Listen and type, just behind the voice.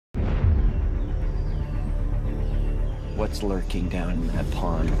What's lurking down in that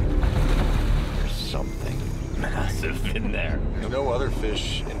pond? There's something massive in there. There's no other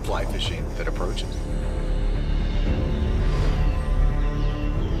fish in fly fishing that approaches.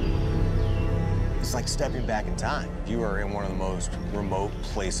 It's like stepping back in time. You are in one of the most remote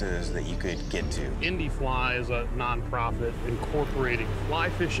places that you could get to. Indie Fly is a nonprofit incorporating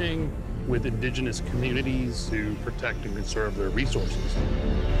fly fishing with indigenous communities to protect and conserve their resources.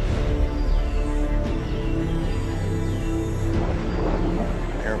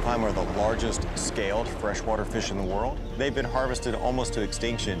 Arapaima are the largest scaled freshwater fish in the world. They've been harvested almost to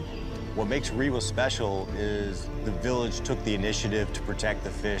extinction. What makes Rewa special is the village took the initiative to protect the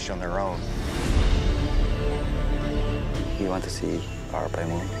fish on their own. We want to see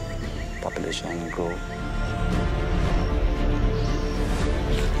Arapaima population grow.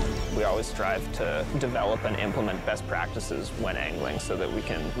 We always strive to develop and implement best practices when angling so that we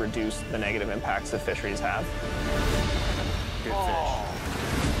can reduce the negative impacts that fisheries have. Good fish.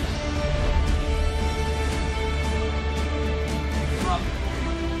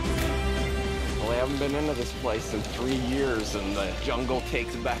 Well, I haven't been into this place in 3 years, and the jungle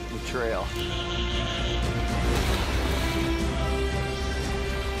takes back the trail.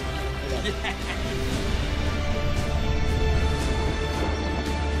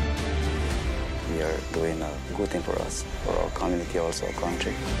 We are doing a good thing for us, for our community, also our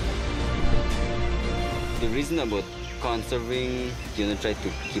country. The reason about conserving, try to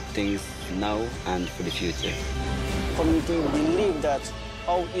keep things now and for the future. Community believe that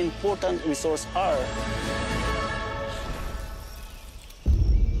how important resources are.